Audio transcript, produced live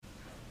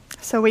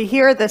So we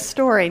hear this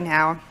story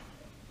now.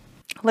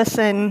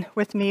 Listen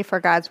with me for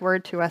God's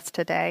word to us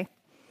today.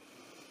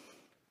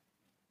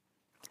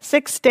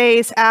 6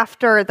 days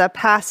after the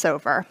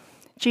Passover,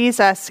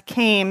 Jesus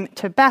came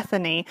to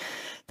Bethany,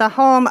 the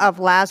home of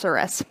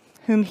Lazarus,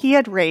 whom he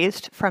had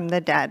raised from the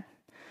dead.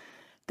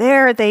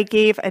 There they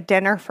gave a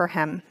dinner for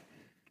him.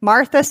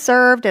 Martha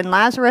served, and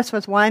Lazarus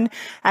was one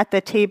at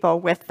the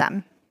table with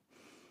them.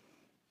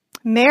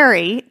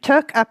 Mary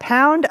took a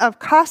pound of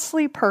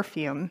costly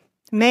perfume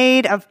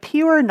made of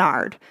pure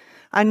nard,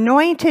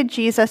 anointed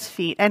Jesus'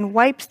 feet, and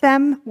wiped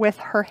them with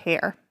her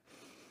hair.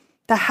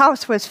 The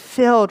house was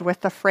filled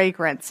with the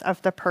fragrance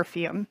of the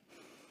perfume.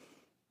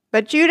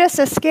 But Judas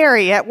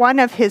Iscariot, one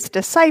of his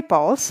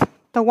disciples,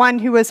 the one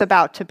who was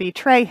about to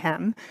betray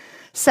him,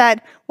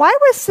 said, "Why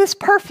was this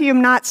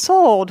perfume not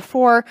sold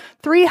for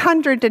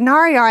 300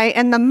 denarii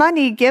and the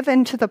money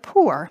given to the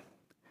poor?"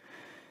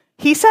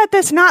 He said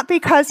this not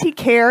because he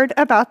cared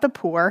about the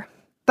poor,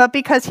 but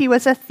because he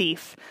was a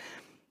thief.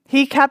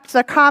 He kept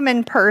the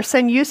common purse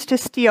and used to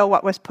steal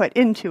what was put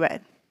into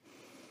it.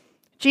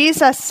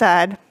 Jesus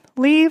said,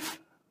 Leave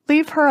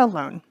her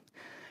alone.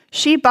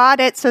 She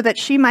bought it so that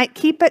she might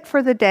keep it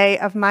for the day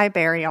of my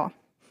burial.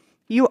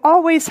 You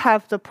always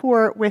have the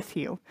poor with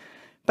you,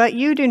 but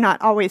you do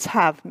not always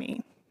have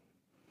me."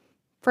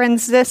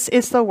 Friends, this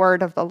is the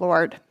word of the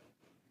Lord.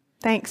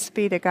 Thanks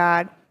be to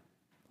God.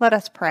 Let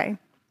us pray.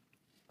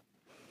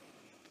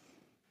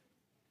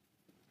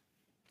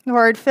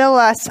 Lord, fill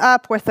us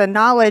up with the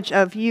knowledge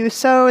of you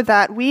so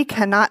that we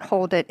cannot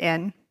hold it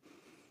in.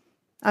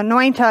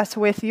 Anoint us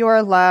with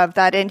your love,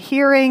 that in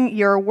hearing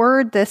your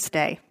word this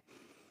day,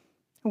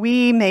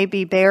 we may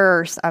be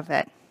bearers of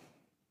it,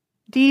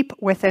 deep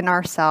within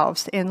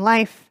ourselves, in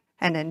life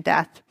and in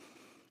death.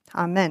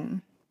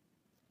 Amen.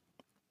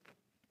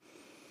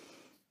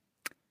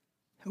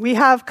 We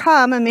have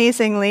come,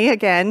 amazingly,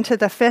 again to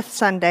the fifth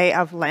Sunday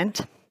of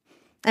Lent.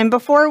 And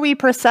before we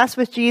process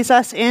with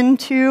Jesus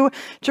into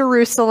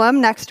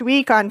Jerusalem next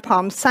week on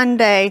Palm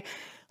Sunday,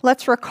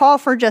 let's recall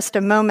for just a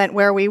moment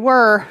where we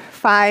were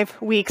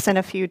 5 weeks and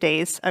a few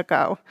days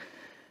ago.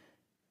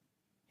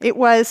 It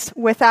was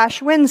with Ash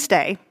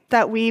Wednesday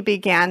that we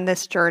began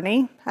this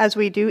journey, as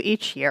we do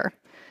each year.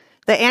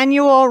 The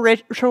annual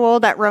ritual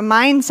that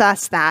reminds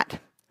us that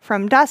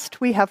from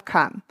dust we have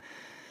come,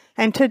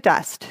 and to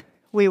dust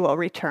we will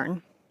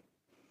return.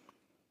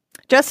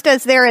 Just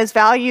as there is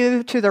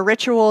value to the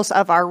rituals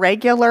of our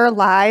regular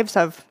lives,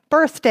 of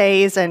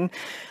birthdays and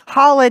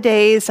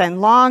holidays and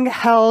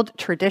long-held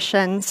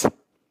traditions,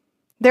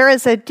 there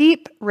is a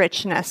deep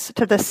richness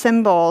to the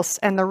symbols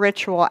and the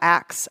ritual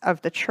acts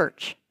of the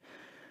church.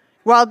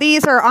 While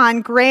these are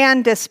on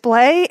grand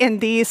display in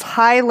these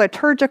high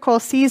liturgical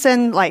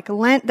seasons like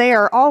Lent, they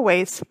are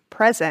always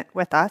present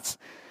with us.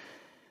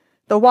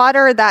 The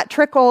water that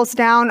trickles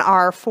down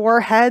our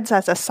foreheads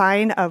as a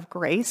sign of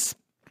grace,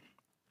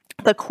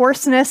 the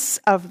coarseness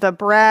of the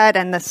bread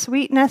and the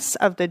sweetness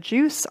of the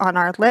juice on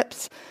our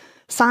lips,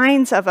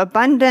 signs of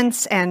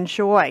abundance and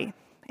joy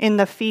in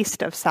the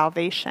feast of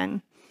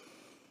salvation.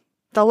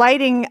 The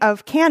lighting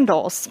of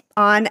candles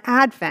on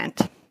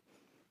Advent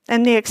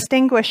and the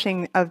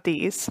extinguishing of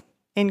these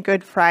in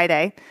Good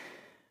Friday.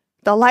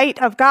 The light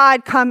of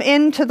God come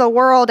into the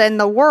world, and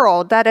the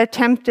world that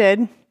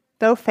attempted,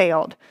 though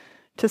failed,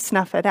 to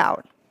snuff it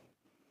out.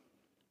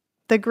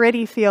 The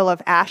gritty feel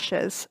of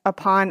ashes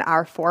upon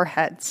our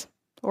foreheads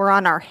or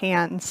on our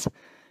hands,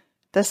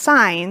 the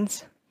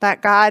signs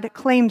that God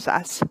claims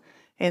us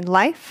in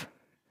life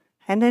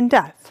and in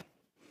death.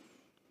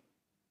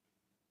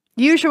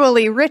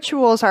 Usually,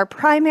 rituals are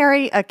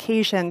primary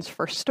occasions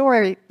for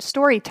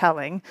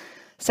storytelling,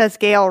 says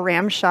Gail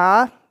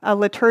Ramshaw, a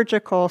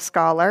liturgical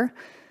scholar.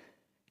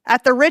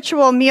 At the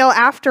ritual meal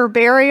after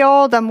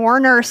burial, the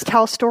mourners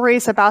tell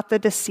stories about the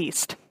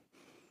deceased.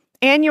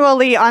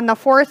 Annually, on the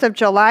 4th of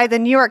July, the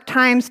New York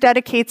Times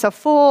dedicates a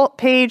full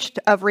page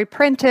of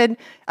reprinting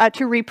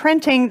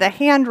the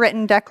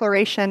handwritten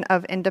Declaration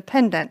of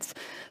Independence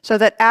so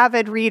that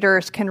avid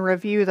readers can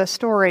review the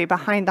story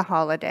behind the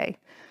holiday.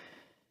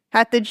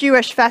 At the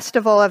Jewish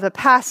festival of the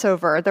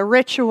Passover, the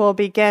ritual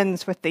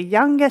begins with the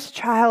youngest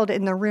child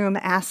in the room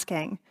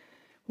asking,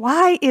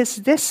 "Why is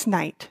this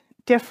night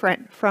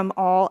different from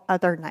all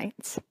other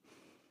nights?"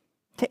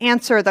 To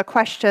answer the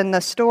question, the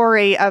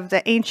story of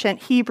the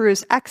ancient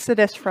Hebrews'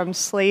 exodus from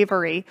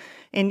slavery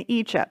in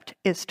Egypt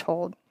is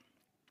told.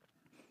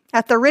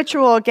 At the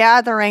ritual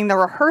gathering, the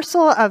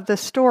rehearsal of the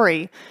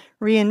story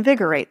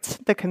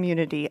reinvigorates the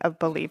community of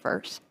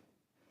believers.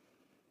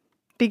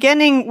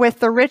 Beginning with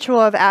the ritual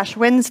of Ash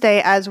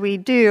Wednesday as we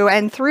do,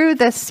 and through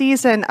this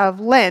season of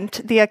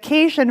Lent, the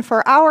occasion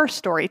for our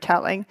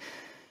storytelling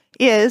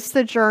is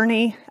the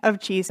journey of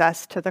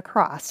Jesus to the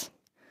cross.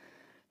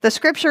 The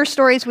scripture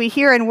stories we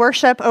hear in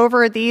worship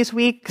over these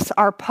weeks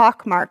are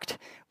pockmarked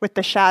with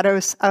the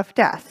shadows of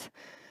death.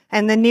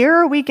 And the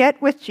nearer we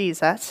get with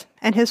Jesus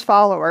and his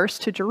followers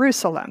to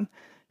Jerusalem,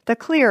 the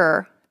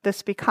clearer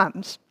this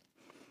becomes.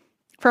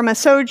 From a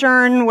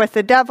sojourn with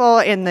the devil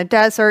in the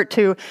desert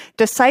to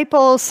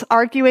disciples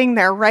arguing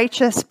their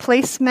righteous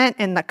placement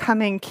in the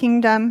coming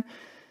kingdom,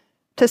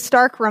 to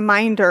stark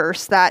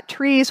reminders that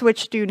trees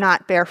which do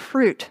not bear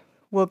fruit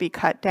will be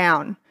cut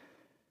down,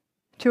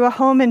 to a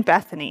home in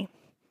Bethany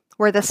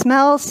where the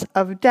smells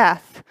of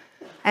death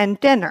and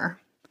dinner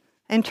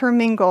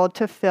intermingled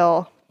to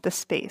fill the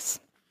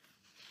space.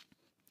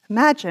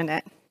 Imagine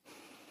it.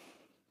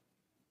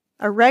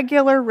 A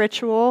regular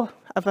ritual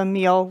of a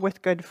meal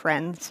with good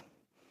friends.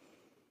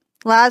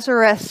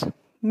 Lazarus,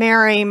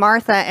 Mary,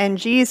 Martha, and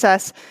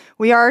Jesus,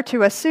 we are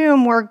to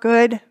assume, were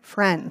good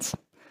friends,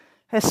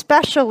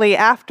 especially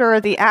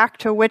after the act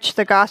to which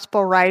the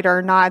gospel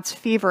writer nods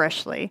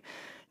feverishly,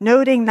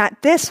 noting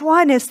that this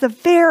one is the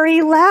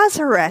very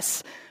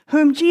Lazarus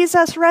whom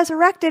Jesus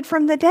resurrected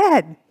from the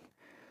dead,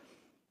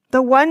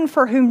 the one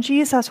for whom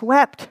Jesus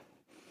wept.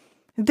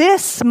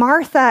 This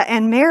Martha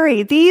and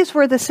Mary, these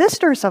were the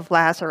sisters of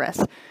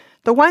Lazarus,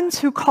 the ones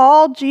who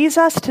called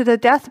Jesus to the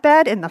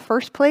deathbed in the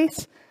first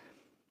place.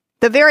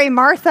 The very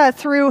Martha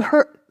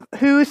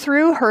who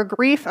through her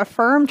grief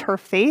affirmed her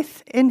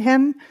faith in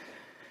him.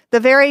 The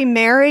very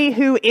Mary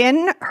who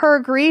in her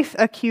grief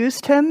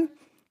accused him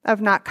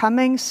of not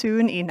coming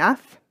soon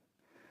enough.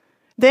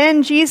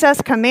 Then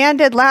Jesus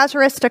commanded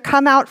Lazarus to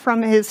come out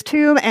from his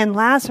tomb, and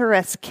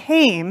Lazarus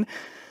came,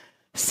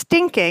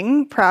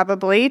 stinking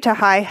probably to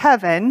high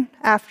heaven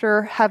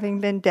after having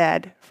been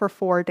dead for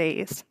 4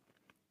 days.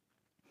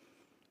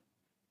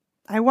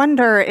 I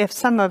wonder if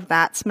some of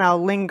that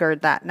smell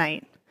lingered that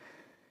night,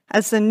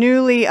 as the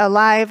newly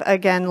alive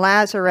again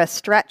Lazarus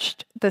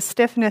stretched the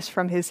stiffness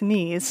from his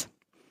knees,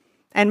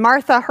 and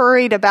Martha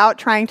hurried about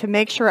trying to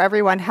make sure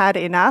everyone had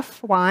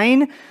enough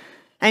wine,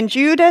 and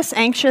Judas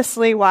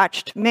anxiously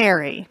watched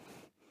Mary,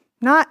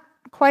 not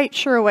quite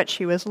sure what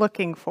she was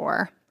looking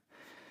for.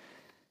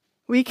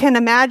 We can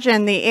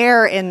imagine the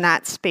air in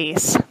that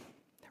space,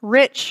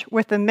 rich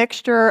with a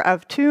mixture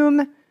of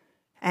tomb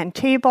and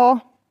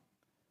table,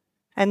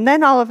 and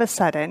then all of a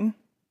sudden,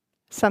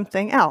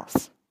 something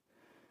else.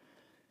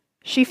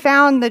 She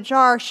found the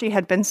jar she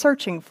had been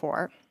searching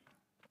for.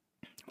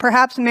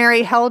 Perhaps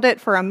Mary held it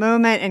for a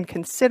moment and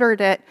considered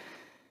it.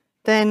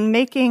 Then,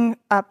 making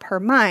up her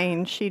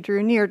mind, she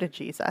drew near to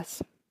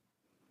Jesus.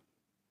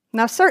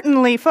 Now,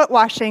 certainly, foot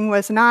washing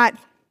was not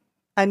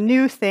a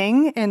new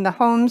thing in the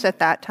homes at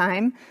that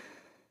time.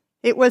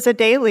 It was a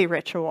daily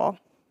ritual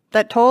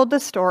that told the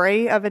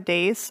story of a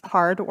day's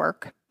hard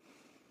work.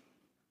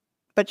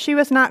 But she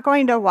was not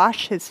going to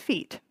wash his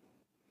feet.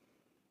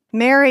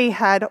 Mary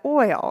had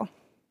oil.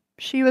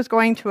 She was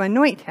going to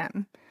anoint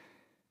him.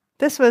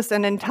 This was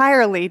an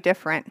entirely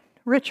different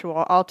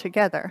ritual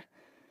altogether.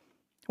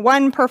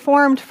 One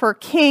performed for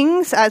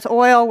kings as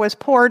oil was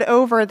poured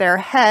over their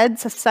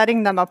heads,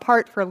 setting them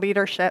apart for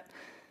leadership.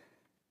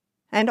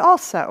 And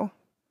also,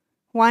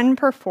 one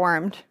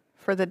performed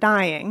for the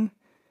dying,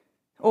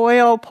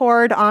 oil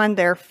poured on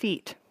their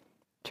feet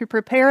to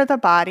prepare the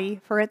body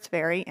for its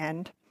very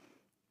end.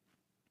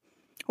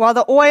 While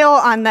the oil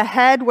on the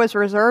head was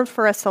reserved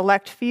for a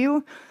select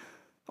few,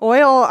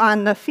 oil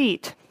on the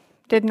feet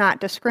did not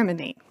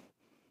discriminate.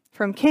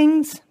 From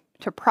kings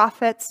to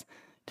prophets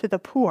to the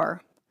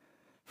poor,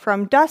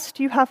 from dust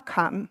you have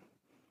come,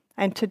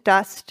 and to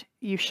dust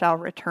you shall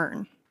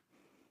return.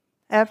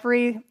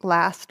 Every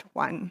last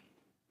one.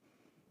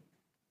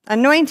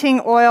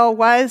 Anointing oil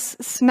was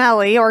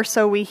smelly, or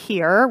so we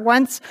hear.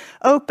 Once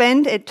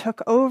opened, it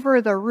took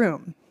over the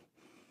room.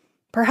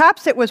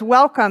 Perhaps it was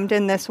welcomed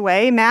in this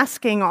way,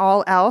 masking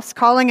all else,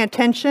 calling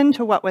attention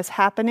to what was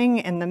happening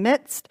in the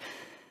midst.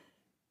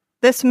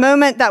 This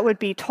moment that would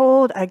be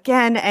told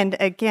again and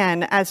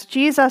again, as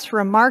Jesus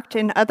remarked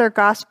in other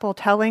gospel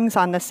tellings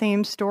on the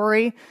same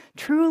story,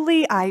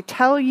 "Truly I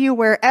tell you,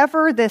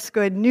 wherever this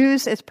good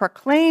news is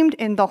proclaimed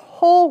in the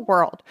whole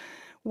world,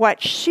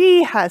 what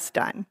she has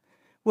done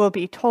will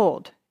be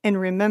told in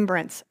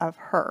remembrance of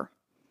her."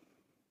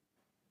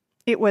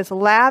 It was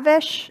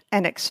lavish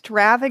and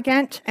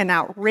extravagant and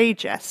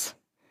outrageous.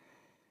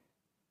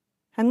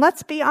 And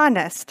let's be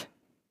honest,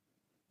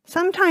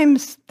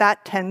 sometimes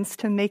that tends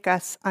to make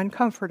us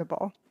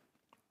uncomfortable.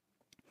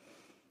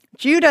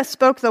 Judas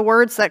spoke the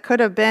words that could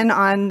have been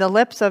on the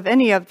lips of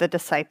any of the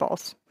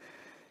disciples.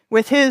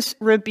 With his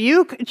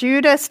rebuke,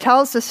 Judas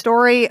tells the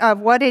story of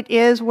what it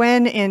is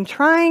when, in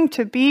trying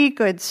to be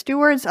good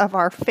stewards of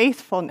our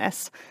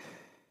faithfulness,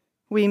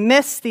 we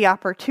miss the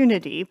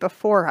opportunity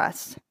before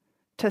us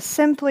to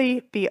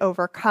simply be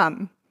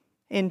overcome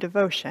in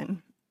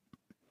devotion.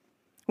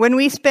 When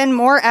we spend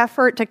more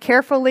effort to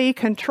carefully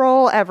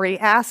control every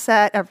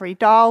asset, every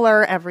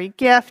dollar, every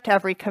gift,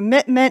 every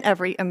commitment,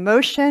 every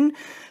emotion,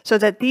 so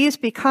that these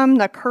become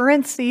the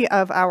currency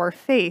of our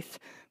faith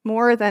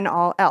more than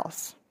all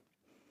else.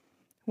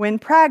 When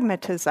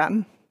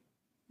pragmatism,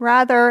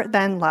 rather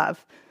than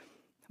love,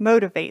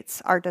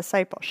 motivates our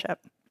discipleship.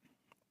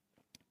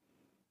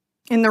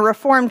 In the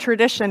Reformed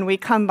tradition, we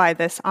come by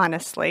this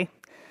honestly.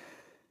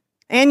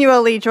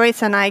 Annually,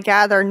 Joyce and I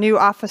gather new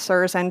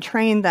officers and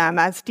train them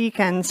as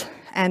deacons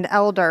and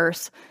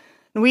elders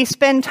We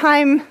spend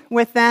time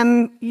with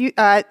them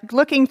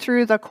looking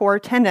through the core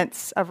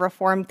tenets of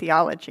Reformed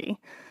theology,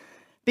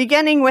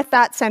 beginning with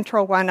that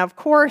central one, of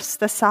course,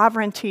 the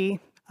sovereignty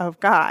of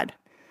God,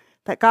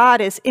 that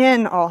God is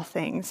in all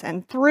things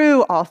and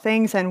through all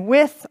things and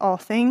with all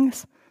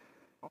things,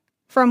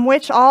 from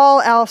which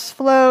all else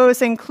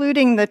flows,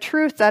 including the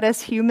truth that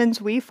as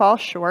humans we fall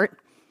short,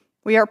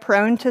 we are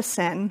prone to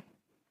sin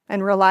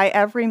and rely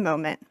every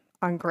moment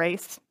on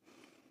grace.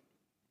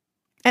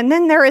 And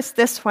then there is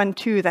this one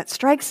too that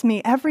strikes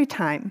me every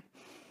time.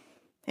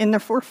 In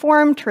the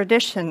Reformed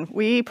tradition,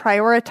 we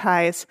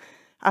prioritize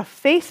a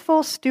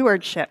faithful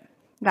stewardship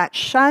that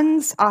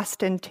shuns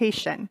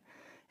ostentation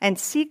and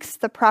seeks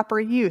the proper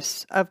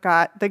use of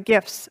the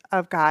gifts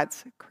of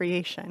God's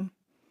creation.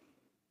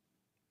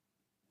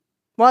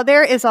 While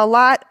there is a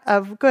lot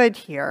of good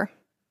here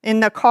in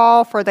the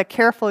call for the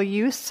careful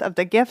use of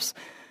the gifts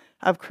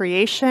of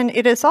creation,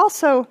 it has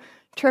also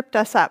tripped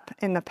us up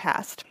in the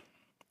past.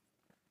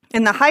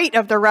 In the height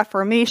of the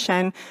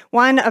Reformation,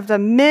 one of the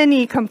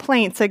many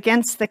complaints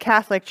against the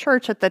Catholic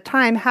Church at the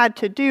time had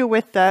to do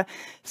with the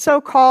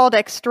so-called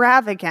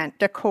extravagant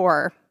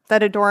decor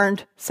that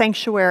adorned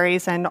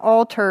sanctuaries and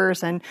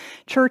altars and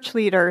church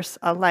leaders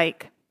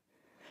alike.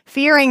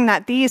 Fearing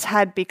that these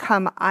had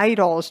become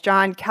idols,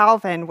 John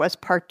Calvin was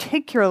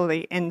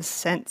particularly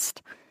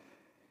incensed.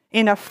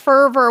 In a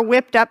fervor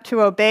whipped up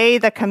to obey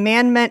the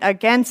commandment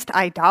against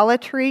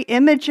idolatry,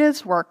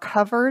 images were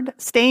covered,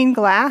 stained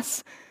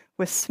glass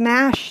with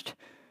smashed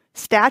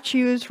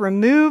statues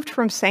removed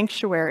from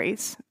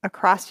sanctuaries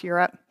across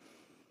Europe.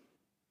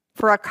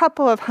 For a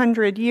couple of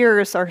 100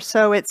 years or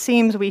so, it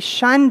seems we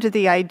shunned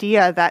the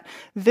idea that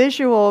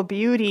visual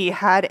beauty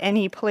had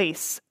any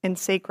place in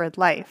sacred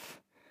life.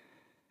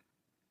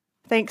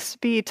 Thanks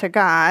be to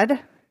God,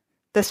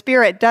 the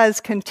Spirit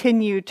does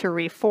continue to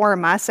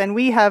reform us, and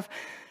we have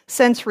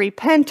since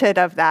repented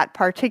of that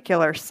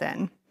particular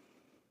sin.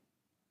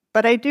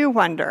 But I do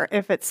wonder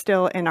if it's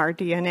still in our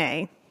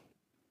DNA.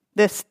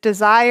 This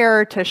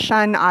desire to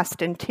shun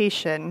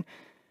ostentation,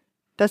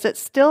 does it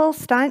still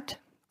stunt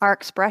our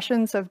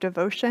expressions of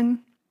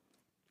devotion?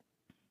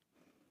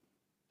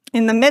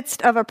 In the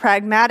midst of a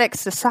pragmatic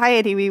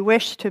society, we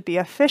wish to be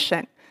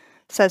efficient,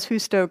 says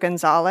Justo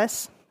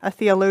Gonzalez, a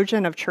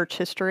theologian of church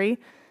history,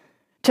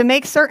 to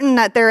make certain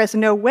that there is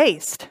no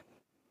waste.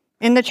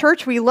 In the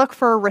church, we look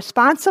for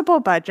responsible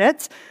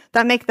budgets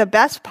that make the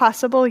best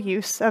possible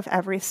use of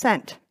every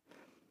cent.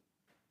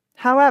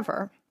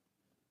 However,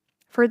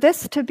 for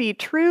this to be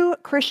true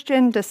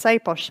Christian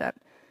discipleship,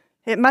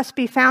 it must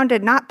be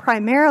founded not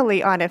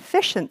primarily on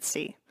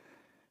efficiency,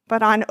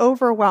 but on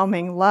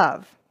overwhelming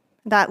love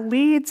that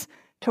leads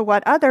to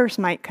what others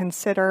might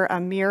consider a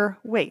mere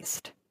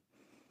waste.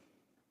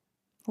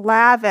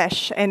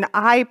 Lavish and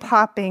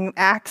eye-popping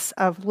acts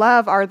of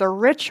love are the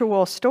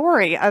ritual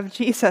story of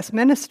Jesus'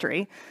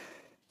 ministry.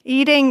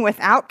 Eating with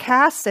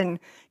outcasts and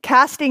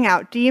casting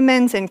out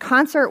demons in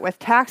concert with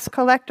tax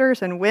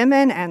collectors and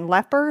women and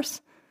lepers.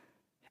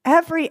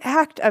 Every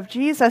act of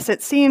Jesus,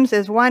 it seems,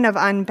 is one of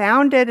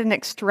unbounded and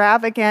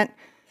extravagant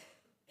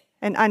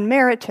and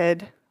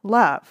unmerited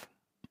love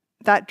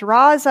that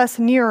draws us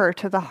nearer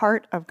to the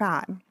heart of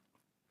God.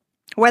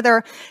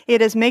 Whether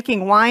it is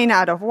making wine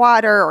out of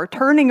water or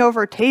turning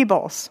over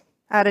tables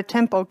at a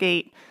temple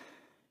gate,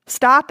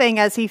 stopping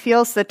as he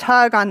feels the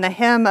tug on the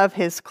hem of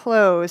his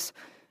clothes,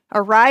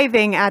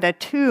 arriving at a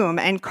tomb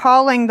and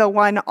calling the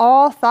one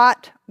all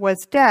thought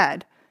was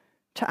dead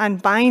to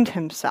unbind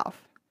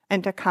himself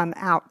and to come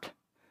out,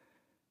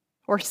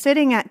 or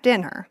sitting at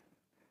dinner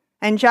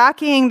and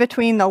jockeying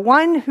between the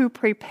one who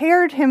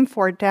prepared him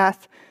for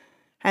death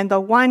and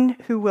the one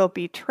who will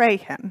betray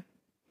him,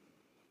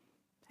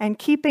 and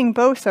keeping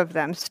both of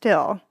them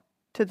still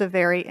to the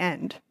very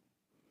end.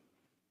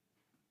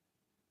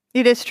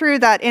 It is true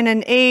that in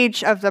an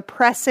age of the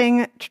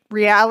pressing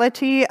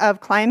reality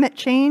of climate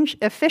change,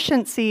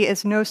 efficiency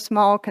is no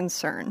small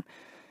concern.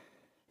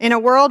 In a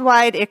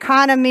worldwide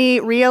economy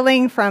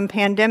reeling from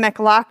pandemic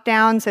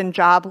lockdowns and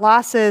job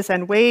losses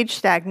and wage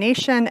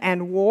stagnation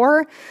and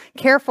war,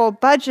 careful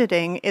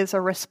budgeting is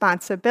a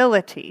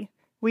responsibility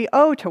we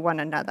owe to one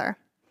another.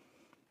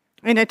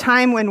 In a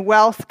time when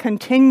wealth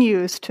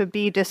continues to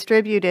be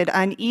distributed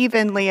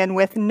unevenly and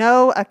with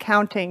no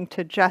accounting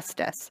to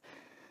justice,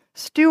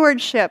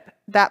 stewardship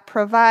that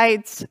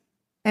provides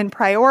and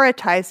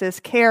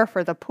prioritizes care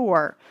for the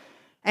poor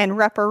and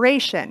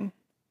reparation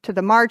to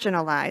the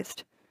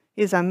marginalized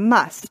is a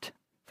must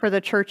for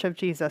the Church of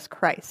Jesus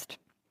Christ.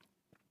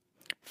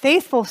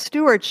 Faithful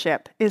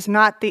stewardship is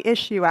not the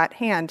issue at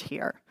hand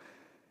here,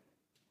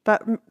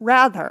 but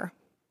rather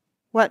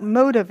what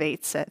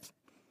motivates it.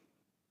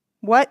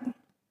 What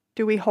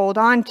do we hold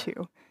on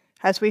to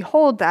as we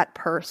hold that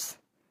purse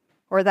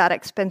or that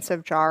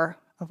expensive jar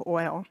of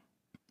oil?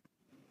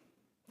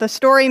 The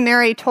story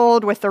Mary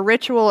told with the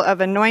ritual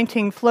of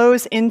anointing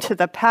flows into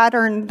the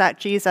pattern that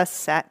Jesus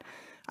set: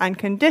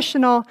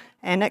 unconditional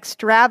and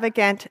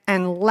extravagant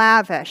and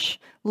lavish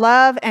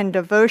love and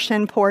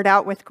devotion poured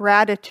out with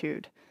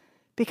gratitude,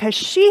 because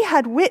she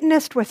had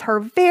witnessed with her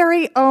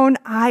very own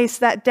eyes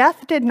that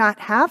death did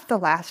not have the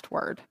last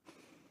word.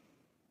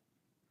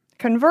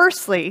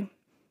 Conversely,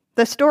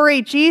 the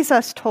story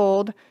Judas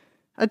told,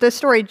 with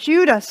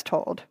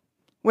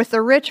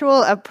the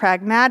ritual of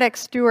pragmatic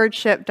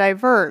stewardship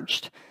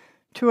diverged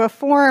to a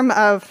form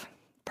of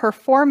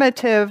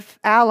performative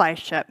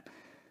allyship,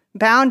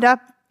 bound up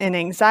in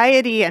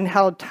anxiety and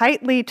held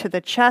tightly to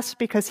the chest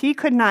because he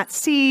could not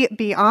see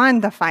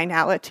beyond the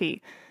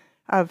finality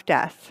of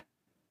death.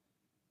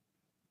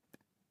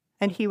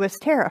 And he was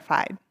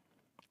terrified.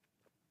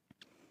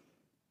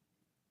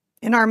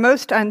 In our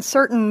most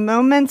uncertain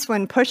moments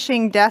when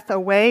pushing death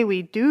away,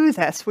 we do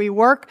this. We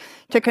work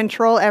to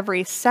control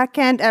every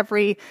second,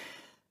 every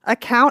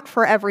account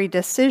for every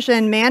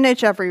decision,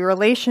 manage every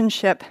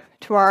relationship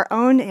to our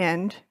own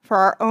end, for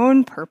our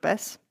own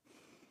purpose.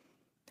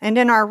 And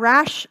in our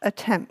rash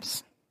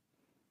attempts,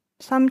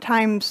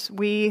 sometimes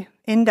we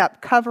end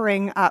up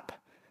covering up.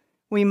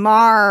 We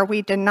mar,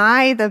 we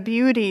deny the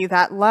beauty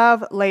that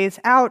love lays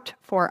out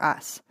for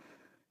us,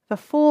 the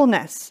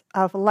fullness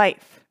of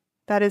life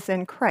that is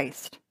in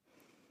Christ.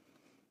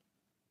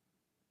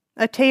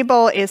 A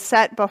table is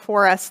set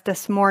before us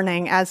this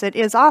morning, as it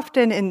is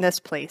often in this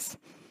place,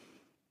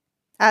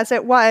 as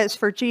it was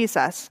for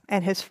Jesus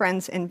and his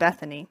friends in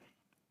Bethany.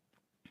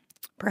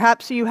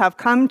 Perhaps you have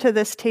come to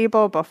this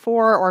table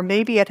before, or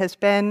maybe it has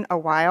been a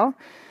while.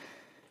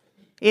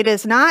 It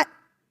is not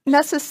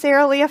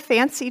necessarily a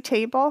fancy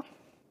table.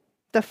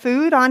 The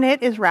food on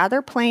it is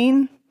rather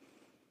plain.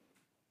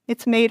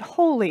 It's made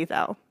holy,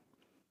 though,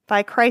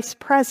 by Christ's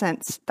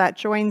presence that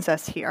joins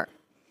us here.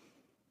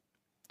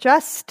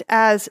 Just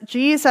as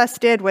Jesus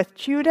did with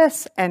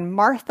Judas and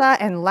Martha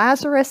and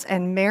Lazarus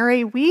and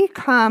Mary, we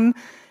come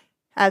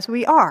as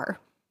we are,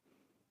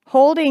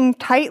 holding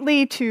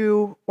tightly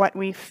to what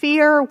we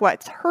fear,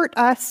 what's hurt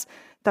us,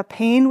 the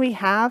pain we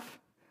have,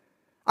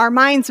 our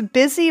minds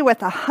busy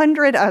with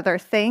 100 other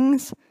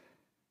things,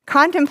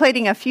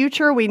 contemplating a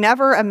future we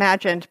never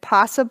imagined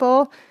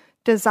possible,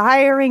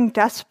 desiring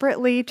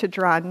desperately to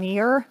draw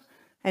near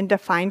and to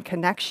find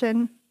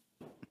connection.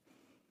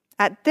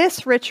 At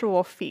this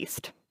ritual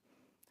feast,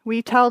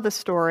 we tell the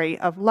story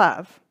of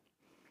love.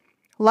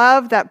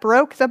 Love that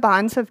broke the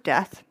bonds of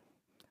death.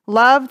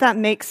 Love that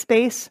makes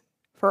space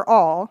for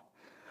all.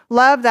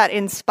 Love that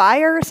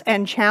inspires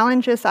and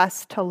challenges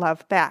us to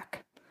love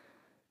back.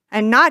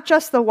 And not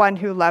just the one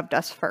who loved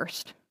us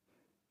first,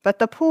 but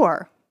the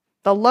poor,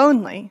 the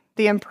lonely,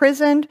 the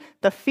imprisoned,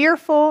 the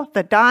fearful,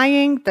 the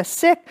dying, the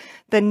sick,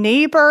 the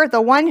neighbor,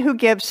 the one who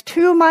gives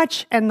too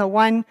much, and the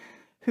one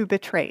who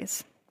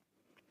betrays.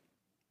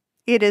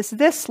 It is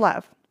this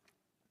love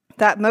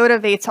that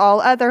motivates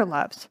all other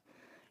loves.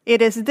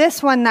 It is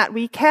this one that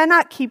we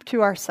cannot keep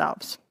to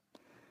ourselves.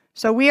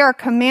 So we are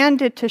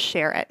commanded to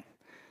share it.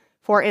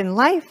 For in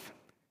life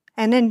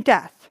and in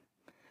death,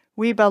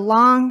 we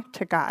belong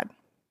to God.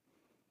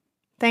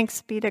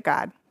 Thanks be to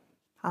God.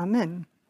 Amen.